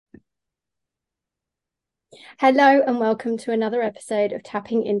Hello and welcome to another episode of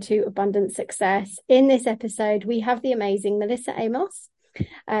Tapping into Abundant Success. In this episode, we have the amazing Melissa Amos.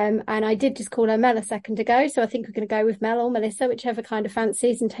 And I did just call her Mel a second ago, so I think we're going to go with Mel or Melissa, whichever kind of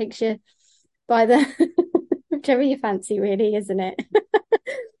fancies and takes you by the whichever you fancy, really, isn't it?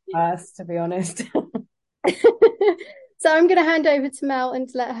 To be honest. So I'm going to hand over to Mel and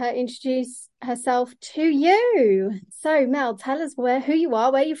let her introduce herself to you. So Mel, tell us who you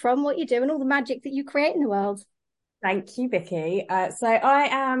are, where you're from, what you do, and all the magic that you create in the world. Thank you, Vicky. So I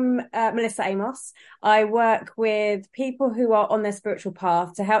am Melissa Amos. I work with people who are on their spiritual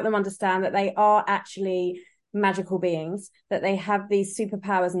path to help them understand that they are actually magical beings, that they have these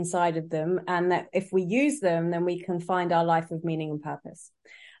superpowers inside of them, and that if we use them, then we can find our life of meaning and purpose.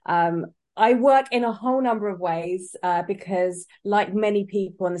 I work in a whole number of ways because, like many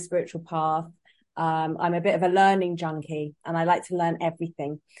people on the spiritual path, I'm a bit of a learning junkie and I like to learn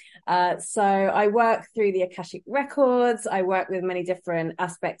everything. So I work through the Akashic records. I work with many different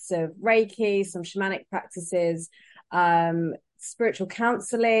aspects of Reiki, some shamanic practices, spiritual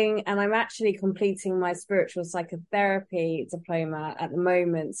counseling, and I'm actually completing my spiritual psychotherapy diploma at the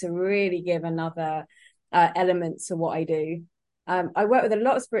moment to really give another element to what I do. I work with a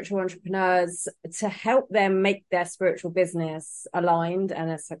lot of spiritual entrepreneurs to help them make their spiritual business aligned and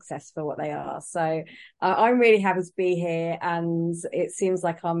a success for what they are. So I'm really happy to be here, and it seems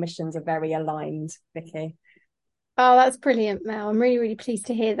like our missions are very aligned, Vicky. Oh, that's brilliant, Mel. I'm really, really pleased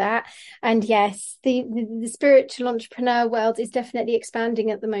to hear that. And yes, the spiritual entrepreneur world is definitely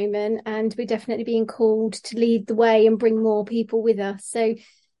expanding at the moment, and we're definitely being called to lead the way and bring more people with us. So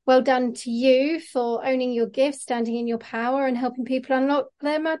well done to you for owning your gifts, standing in your power, and helping people unlock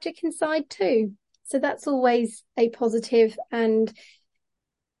their magic inside too. So that's always a positive, and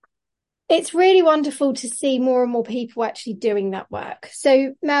it's really wonderful to see more and more people actually doing that work.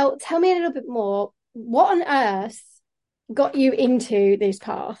 So Mel, tell me a little bit more. What on earth got you into this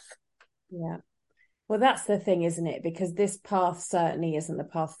path? Yeah. Well, that's the thing, isn't it? Because this path certainly isn't the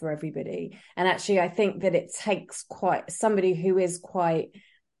path for everybody. And actually, I think that it takes quite somebody who is quite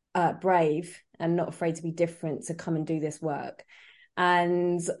brave and not afraid to be different to come and do this work.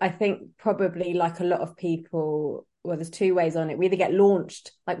 And I think probably like a lot of people, well, there's two ways on it. We either get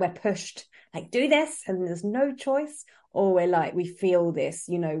launched, like we're pushed, like do this, and there's no choice, or we're like, we feel this,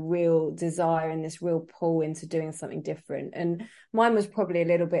 real desire and this real pull into doing something different. And mine was probably a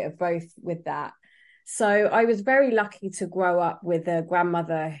little bit of both with that. So I was very lucky to grow up with a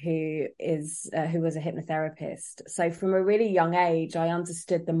grandmother who was a hypnotherapist. So from a really young age, I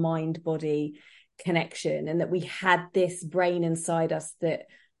understood the mind-body connection, and that we had this brain inside us that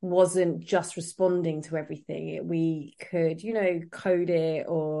wasn't just responding to everything. We could, code it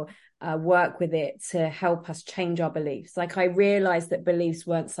or work with it to help us change our beliefs. Like I realized that beliefs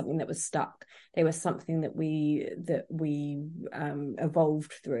weren't something that was stuck; they were something that we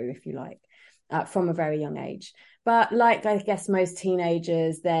evolved through, if you like. From a very young age. But like I guess most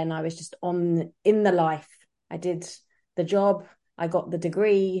teenagers, then I was just in the life. I did the job, I got the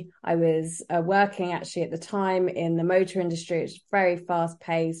degree. I was working actually at the time in the motor industry. It's very fast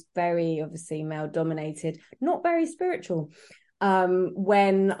paced, very obviously male dominated, not very spiritual.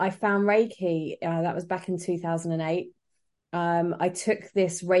 When I found Reiki, that was back in 2008. I took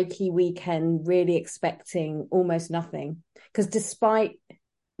this Reiki weekend really expecting almost nothing, because despite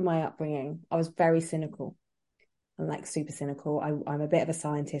my upbringing, I was very cynical. I'm like super cynical. I'm a bit of a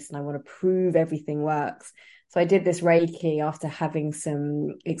scientist and I want to prove everything works. So I did this Reiki after having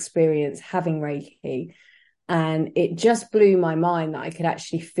some experience having Reiki. And it just blew my mind that I could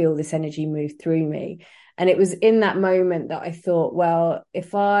actually feel this energy move through me. And it was in that moment that I thought, well,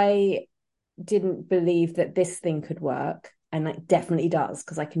 if I didn't believe that this thing could work, and it definitely does,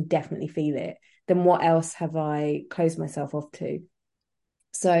 because I can definitely feel it, then what else have I closed myself off to?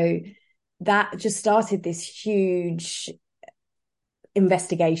 So that just started this huge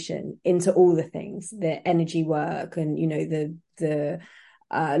investigation into all the things, the energy work, and the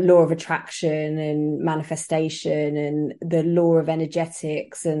law of attraction and manifestation, and the law of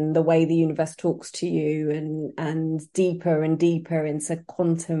energetics, and the way the universe talks to you, and deeper and deeper into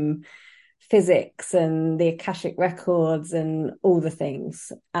quantum physics and the Akashic records and all the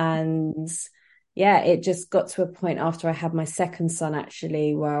things. And yeah, it just got to a point after I had my second son,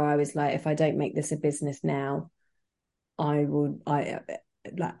 actually, where I was like, if I don't make this a business now, I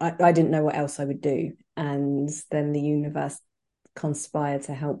didn't know what else I would do. And then the universe conspired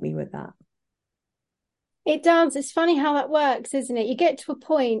to help me with that. It does. It's funny how that works, isn't it? You get to a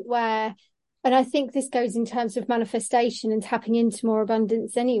point where, and I think this goes in terms of manifestation and tapping into more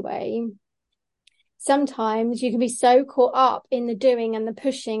abundance anyway. sometimes you can be so caught up in the doing and the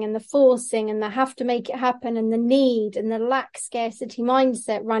pushing and the forcing and the have to make it happen and the need and the lack scarcity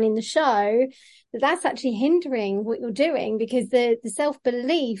mindset running the show, that that's actually hindering what you're doing, because the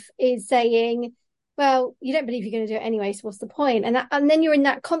self-belief is saying, well, you don't believe you're going to do it anyway, so what's the point? And then you're in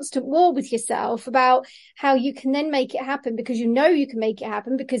that constant war with yourself about how you can then make it happen, because you know you can make it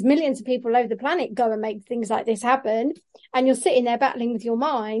happen because millions of people all over the planet go and make things like this happen, and you're sitting there battling with your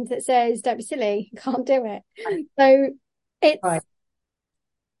mind that says, don't be silly, you can't do it. So it's Right.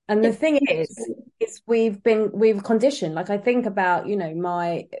 And the it's thing is we've conditioned. Like I think about,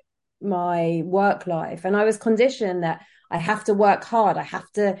 my work life, and I was conditioned that I have to work hard, I have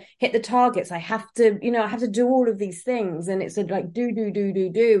to hit the targets, I have to, I have to do all of these things. And it's like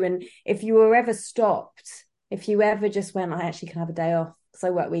do. And if you were ever stopped, if you ever just went, I actually can have a day off because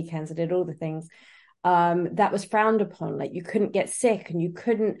I work weekends, I did all the things, that was frowned upon. Like you couldn't get sick, and you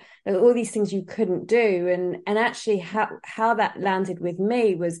couldn't, all these things you couldn't do. And actually how that landed with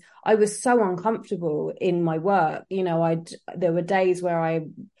me was I was so uncomfortable in my work. There were days where I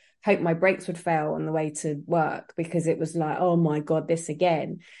hoped my brakes would fail on the way to work, because it was like, oh my God, this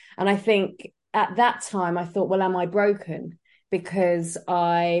again. And I think at that time I thought, well, am I broken? Because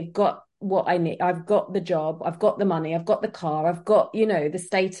I've got what I need. I've got the job, I've got the money, I've got the car, I've got, the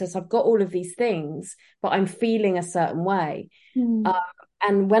status, I've got all of these things, but I'm feeling a certain way. mm.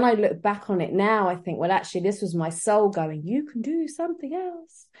 And when I look back on it now, I think, well, actually, this was my soul going, you can do something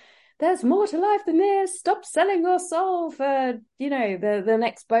else. There's more to life than this. Stop selling your soul for, the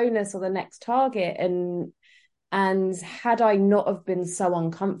next bonus or the next target. And had I not have been so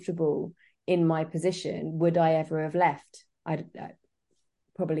uncomfortable in my position, would I ever have left? I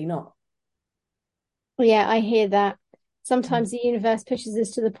probably not. Yeah, I hear that. Sometimes the universe pushes us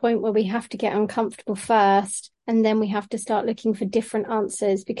to the point where we have to get uncomfortable first, and then we have to start looking for different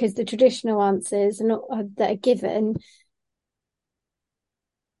answers, because the traditional answers that are given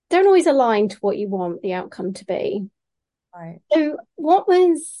don't always align to what you want the outcome to be. Right. So, what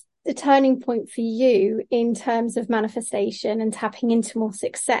was the turning point for you in terms of manifestation and tapping into more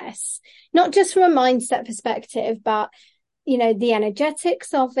success? Not just from a mindset perspective, but the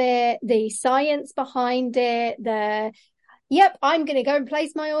energetics of it, the science behind it, yep, I'm going to go and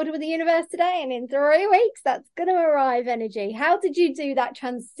place my order with the universe today, and in 3 weeks that's going to arrive energy. How did you do that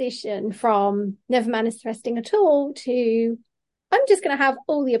transition from never manifesting at all to I'm just going to have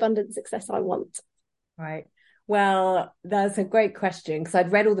all the abundant success I want? Right. Well, that's a great question, because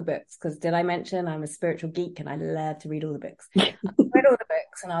I'd read all the books, because did I mention I'm a spiritual geek and I love to read all the books. I read all the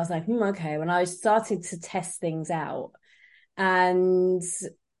books and I was like, okay. When I started to test things out, and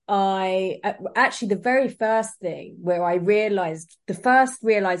I actually, the very first thing where I realized, the first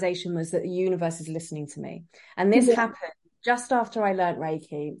realization was that the universe is listening to me. And this happened just after I learned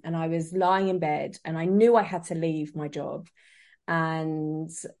Reiki, and I was lying in bed and I knew I had to leave my job. And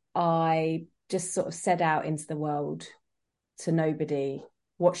I just sort of set out into the world to nobody.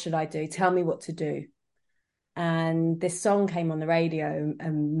 What should I do? Tell me what to do. And this song came on the radio a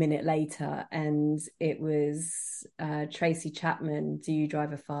minute later, and it was Tracy Chapman, Do You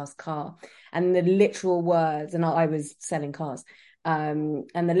Drive a Fast Car? And the literal words, and I was selling cars, and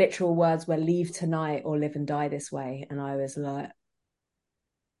the literal words were, leave tonight or live and die this way. And I was like,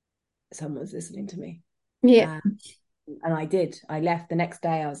 someone's listening to me. Yeah. And I did. I left the next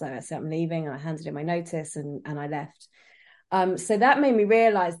day. I was like, I said, I'm leaving, and I handed in my notice, and I left. So that made me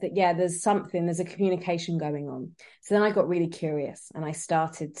realize that, there's a communication going on. So then I got really curious, and I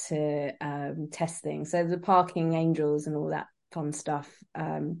started to test things. So the parking angels and all that fun stuff.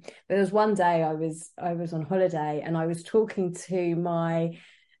 But there was one day I was on holiday, and I was talking to my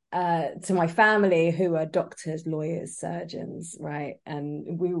family, who are doctors, lawyers, surgeons, right?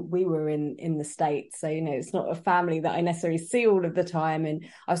 And we were in the States, so it's not a family that I necessarily see all of the time. And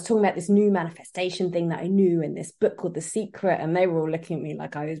I was talking about this new manifestation thing that I knew in this book called The Secret, and they were all looking at me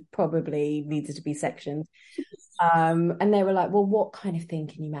like I was probably needed to be sectioned. And they were like, well, what kind of thing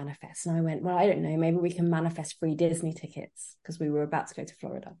can you manifest? And I went, well, I don't know, maybe we can manifest free Disney tickets, because we were about to go to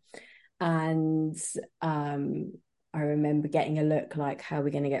Florida. And I remember getting a look like, how are we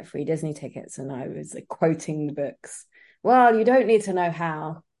going to get free Disney tickets? And I was like, quoting the books. Well, you don't need to know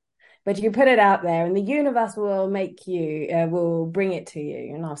how, but you put it out there and the universe will will bring it to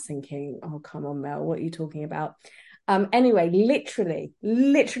you. And I was thinking, oh, come on, Mel, what are you talking about? Anyway,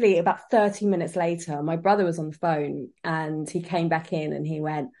 literally about 30 minutes later, my brother was on the phone, and he came back in and he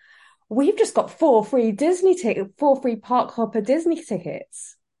went, we've just got 4 free Park Hopper Disney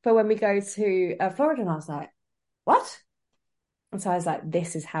tickets for when we go to Florida. And I was like, what? And so I was like,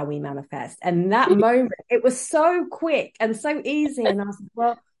 this is how we manifest. And that moment, it was so quick and so easy. And I was like,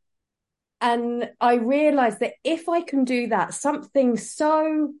 well, And I realized that if I can do that, something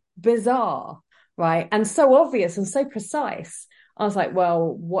so bizarre, right, and so obvious and so precise, I was like,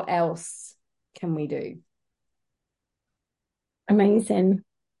 well, what else can we do? Amazing.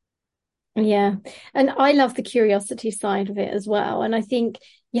 Yeah. And I love the curiosity side of it as well. And I think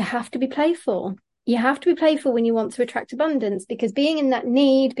you have to be playful. You have to be playful when you want to attract abundance, because being in that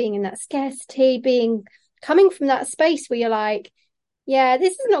need, being in that scarcity, being coming from that space where you're like, yeah,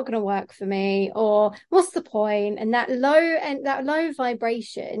 this is not going to work for me, or what's the point? And that low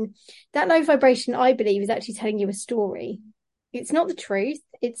vibration, I believe, is actually telling you a story. It's not the truth,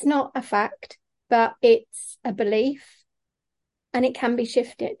 it's not a fact, but it's a belief, and it can be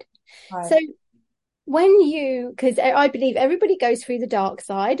shifted. Right. So because I believe everybody goes through the dark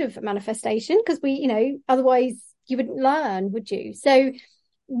side of manifestation, because otherwise you wouldn't learn, would you? So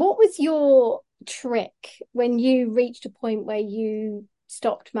what was your trick when you reached a point where you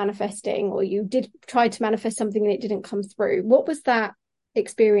stopped manifesting, or you did try to manifest something and it didn't come through? What was that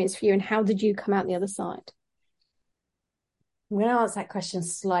experience for you, and how did you come out the other side? I'm going to answer that question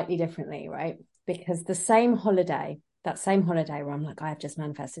slightly differently, right? Because that same holiday where I'm like, I've just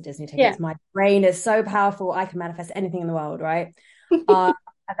manifested Disney Yeah. tickets. My brain is so powerful. I can manifest anything in the world, right? Uh,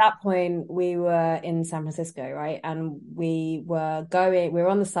 at that point, we were in San Francisco, right? And we were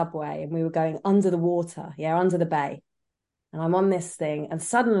on the subway and we were going under the water, yeah, under the bay. And I'm on this thing. And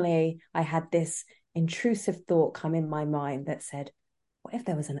suddenly I had this intrusive thought come in my mind that said, what if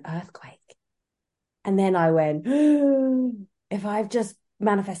there was an earthquake? And then I went, if I've just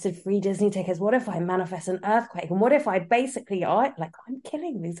manifested free Disney tickets, what if I manifest an earthquake? And what if I basically I'm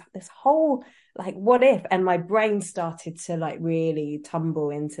killing this whole like what if? And my brain started to like really tumble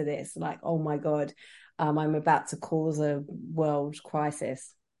into this, like, oh my God, I'm about to cause a world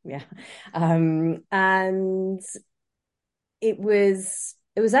crisis. Yeah. And it was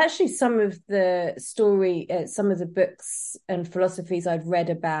actually some of the books and philosophies I'd read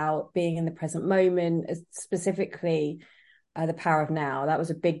about being in the present moment, specifically the power of now. That was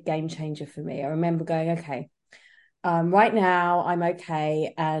a big game changer for me. I remember going, okay, right now I'm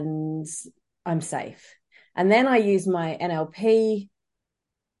okay and I'm safe. And then I used my NLP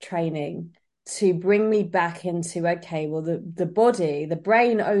training to bring me back into, okay, well, the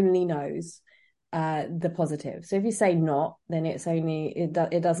brain only knows the positive. So if you say not, then it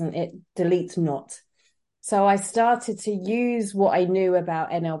deletes not. So I started to use what I knew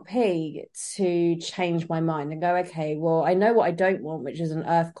about NLP to change my mind and go, okay, well, I know what I don't want, which is an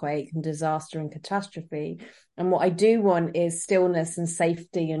earthquake and disaster and catastrophe. And what I do want is stillness and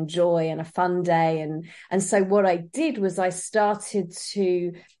safety and joy and a fun day. And so what I did was I started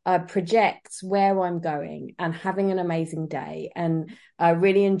to project where I'm going and having an amazing day and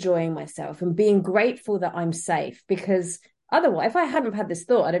really enjoying myself and being grateful that I'm safe, because otherwise, if I hadn't had this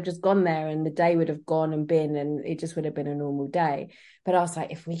thought, I'd have just gone there and the day would have gone and been, and it just would have been a normal day. But I was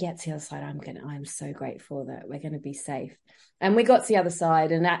like, if we get to the other side, I'm so grateful that we're going to be safe. And we got to the other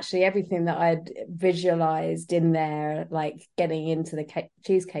side, and actually everything that I'd visualized in there, like getting into the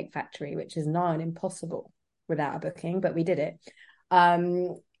Cheesecake Factory, which is nigh on impossible without a booking, but we did it.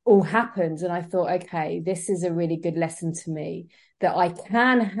 All happened. And I thought, okay, this is a really good lesson to me that I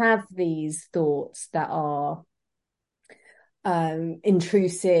can have these thoughts that are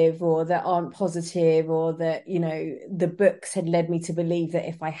intrusive or that aren't positive, or that the books had led me to believe that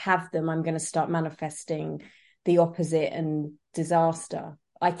if I have them I'm going to start manifesting the opposite and disaster.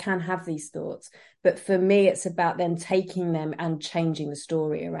 I can have these thoughts, but for me it's about then taking them and changing the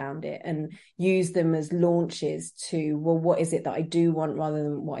story around it and use them as launches to, well, what is it that I do want rather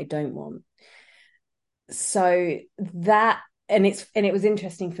than what I don't want. So that, and it was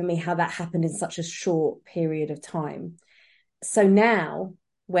interesting for me how that happened in such a short period of time. So now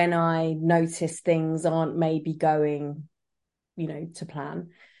when I notice things aren't maybe going, to plan,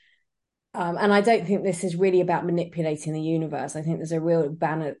 and I don't think this is really about manipulating the universe. I think there's a real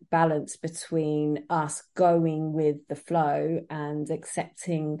balance between us going with the flow and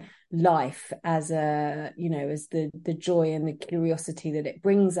accepting life as as the joy and the curiosity that it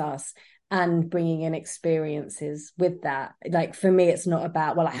brings us, and bringing in experiences with that. Like for me, it's not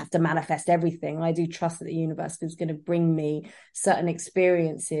about, well, I have to manifest everything. I do trust that the universe is going to bring me certain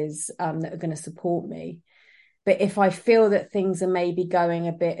experiences that are going to support me. But if I feel that things are maybe going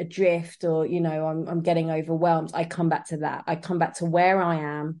a bit adrift, or I'm getting overwhelmed, I come back to that. I come back to where I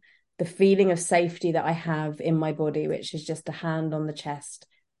am, the feeling of safety that I have in my body, which is just a hand on the chest,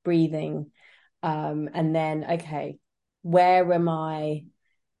 breathing, and then, okay, where am I?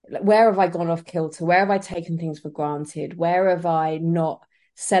 Where have I gone off kilter? Where have I taken things for granted? Where have I not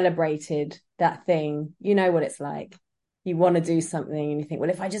celebrated that thing? You know what it's like. you want to do something and you think, well,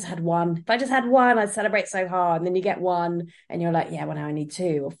 if I just had one, I'd celebrate so hard. And then you get one and you're like, yeah, well, now I need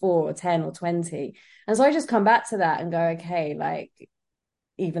two or four or 10 or 20. And so I just come back to that and go, okay, like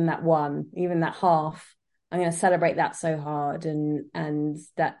even that one, even that half, I'm going to celebrate that so hard. And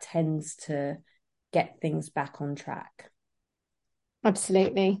that tends to get things back on track.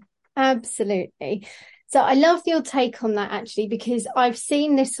 Absolutely. Absolutely. So I love your take on that actually, because I've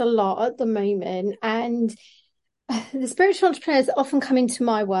seen this a lot at the moment. And the spiritual entrepreneurs that often come into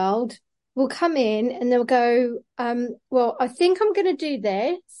my world will come in and they'll go, well, I think I'm going to do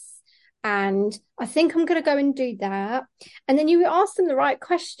this. And I think I'm going to go and do that. And then you ask them the right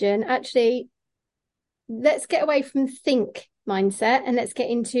question. Actually, let's get away from think mindset and let's get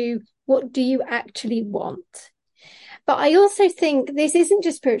into what do you actually want? But I also think this isn't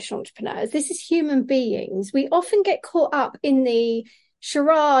just spiritual entrepreneurs, this is human beings. We often get caught up in the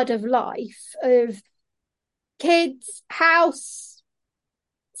charade of life of kids, house,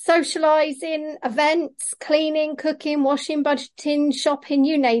 socializing, events, cleaning, cooking, washing, budgeting, shopping,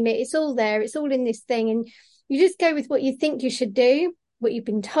 you name it. It's all there. It's all in this thing. And you just go with what you think you should do, what you've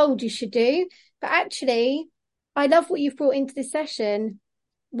been told you should do. But actually, I love what you've brought into this session.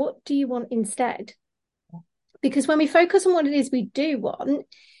 What do you want instead? Because when we focus on what it is we do want,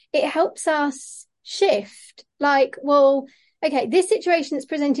 it helps us shift. Like, well, okay, this situation that's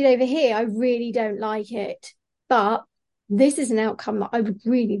presented over here, I really don't like it, but this is an outcome that I would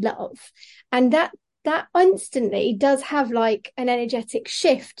really love. And that instantly does have like an energetic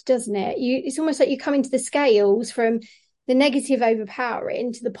shift, doesn't it? It's almost like you come into the scales from the negative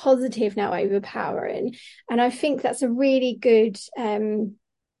overpowering to the positive now overpowering. And I think that's a really good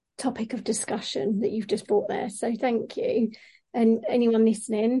topic of discussion that you've just brought there. So thank you. And anyone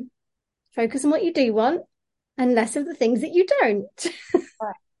listening, focus on what you do want and less of the things that you don't.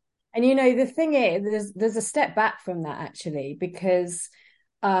 Right. And the thing is, there's a step back from that actually, because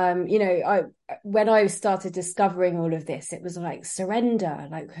when I started discovering all of this, it was like surrender,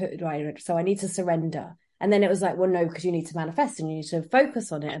 like who do I, so I need to surrender. And then it was like, well, no, because you need to manifest and you need to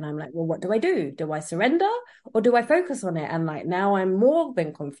focus on it. And I'm like, well, what do I do? Do I surrender or do I focus on it? And like, now I'm more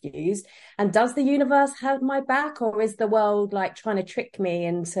than confused. And does the universe have my back, or is the world like trying to trick me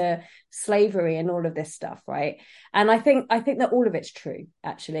into slavery and all of this stuff? Right. And I think that all of it's true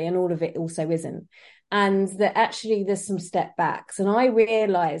actually. And all of it also isn't. And that actually there's some step backs. And I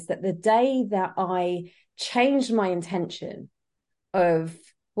realized that the day that I changed my intention of,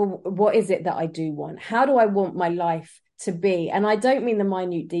 well, what is it that I do want? How do I want my life to be? And I don't mean the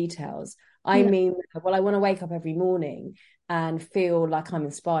minute details. I mean, well, I want to wake up every morning and feel like I'm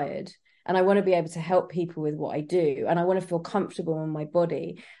inspired. And I want to be able to help people with what I do. And I want to feel comfortable in my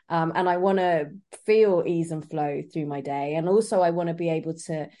body. And I want to feel ease and flow through my day. And also I want to be able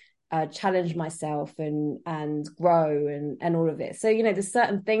to challenge myself and grow and all of it. So, there's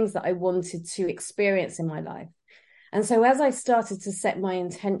certain things that I wanted to experience in my life. And so as I started to set my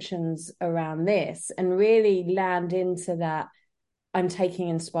intentions around this and really land into that, I'm taking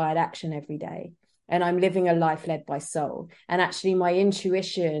inspired action every day and I'm living a life led by soul. And actually my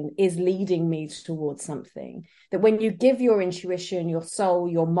intuition is leading me towards something. That when you give your intuition, your soul,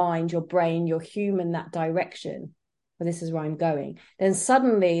 your mind, your brain, your human that direction, well, this is where I'm going, then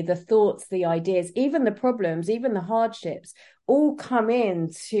suddenly the thoughts, the ideas, even the problems, even the hardships all come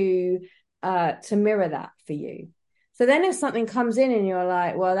in to mirror that for you. So then if something comes in and you're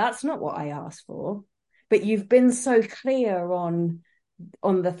like, well, that's not what I asked for, but you've been so clear on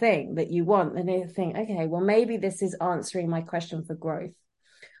the thing that you want, then you think, okay, well, maybe this is answering my question for growth.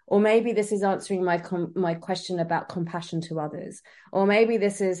 Or maybe this is answering my question about compassion to others. Or maybe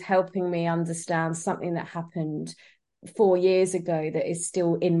this is helping me understand something that happened 4 years ago that is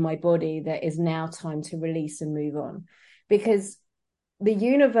still in my body that is now time to release and move on. Because the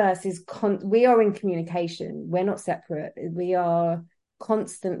universe is we are in communication. We're not separate. We are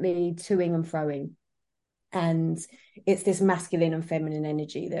constantly toing and froing. And it's this masculine and feminine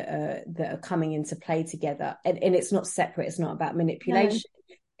energy that are coming into play together. And it's not separate. It's not about manipulation.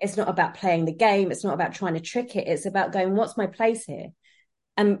 No. It's not about playing the game. It's not about trying to trick it. It's about going, what's my place here?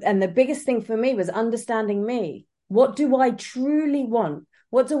 And the biggest thing for me was understanding me. What do I truly want?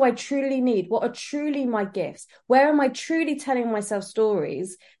 What do I truly need? What are truly my gifts? Where am I truly telling myself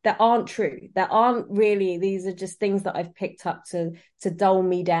stories that aren't true, that aren't really, these are just things that I've picked up to dull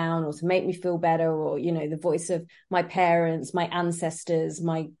me down or to make me feel better, or, the voice of my parents, my ancestors,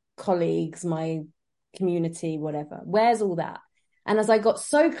 my colleagues, my community, whatever. Where's all that? And as I got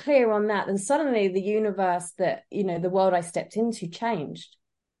so clear on that, then suddenly the universe that, the world I stepped into changed,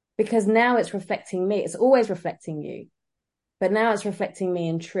 because now it's reflecting me. It's always reflecting you. But now it's reflecting me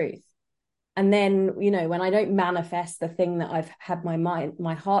in truth. And then, when I don't manifest the thing that I've had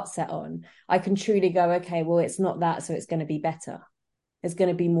my heart set on, I can truly go, okay, well, it's not that, so it's going to be better. It's going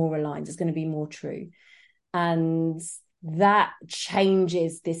to be more aligned. It's going to be more true. And that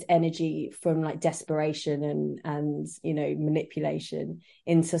changes this energy from like desperation and manipulation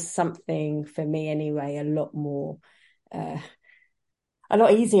into something, for me anyway, a lot more, a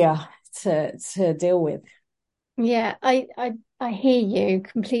lot easier to deal with. Yeah, I hear you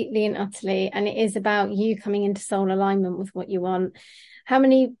completely and utterly, and it is about you coming into soul alignment with what you want. How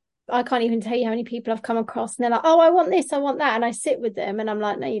many I can't even tell you how many people I've come across, and they're like, "Oh, I want this, I want that," and I sit with them, and I'm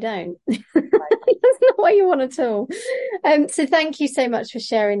like, "No, you don't. That's not what you want at all." So thank you so much for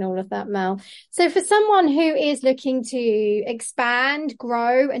sharing all of that, Mel. So for someone who is looking to expand,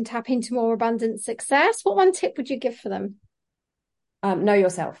 grow, and tap into more abundant success, what one tip would you give for them? Know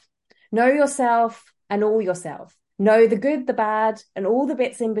yourself. Know yourself and all yourself. Know the good, the bad, and all the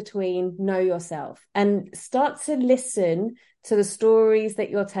bits in between. Know yourself and start to listen to the stories that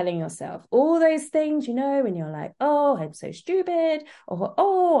you're telling yourself. All those things, when you're like, oh, I'm so stupid, or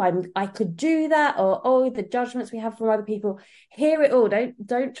oh, I could do that, or oh, the judgments we have from other people. Hear it all.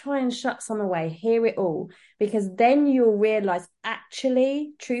 Don't try and shut some away. Hear it all, because then you'll realize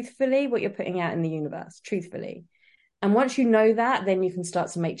actually, truthfully, what you're putting out in the universe, truthfully. And once you know that, then you can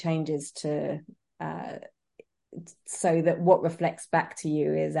start to make changes to so that what reflects back to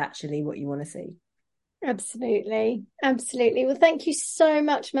you is actually what you want to see. Absolutely. Absolutely. Well, thank you so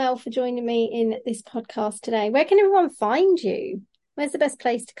much, Mel, for joining me in this podcast today. Where can everyone find you? Where's the best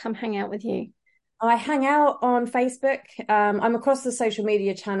place to come hang out with you? I hang out on Facebook. I'm across the social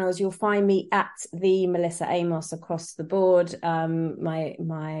media channels. You'll find me at the Melissa Amos across the board. My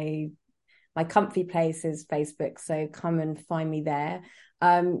comfy place is Facebook, so come and find me there.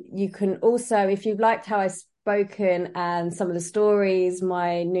 You can also, if you've liked how I've spoken and some of the stories,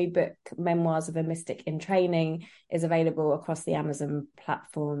 my new book, Memoirs of a Mystic in Training, is available across the Amazon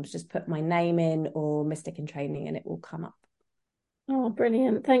platforms. Just put my name in or Mystic in Training and it will come up. Oh,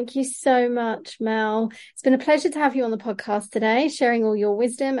 brilliant. Thank you so much, Mel. It's been a pleasure to have you on the podcast today, sharing all your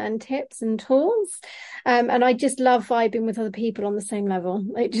wisdom and tips and tools. And I just love vibing with other people on the same level.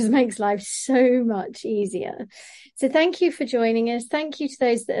 It just makes life so much easier. So thank you for joining us. Thank you to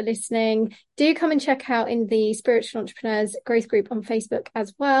those that are listening. Do come and check out in the Spiritual Entrepreneurs Growth Group on Facebook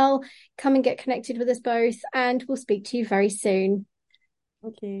as well. Come and get connected with us both, and we'll speak to you very soon.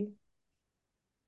 Thank you.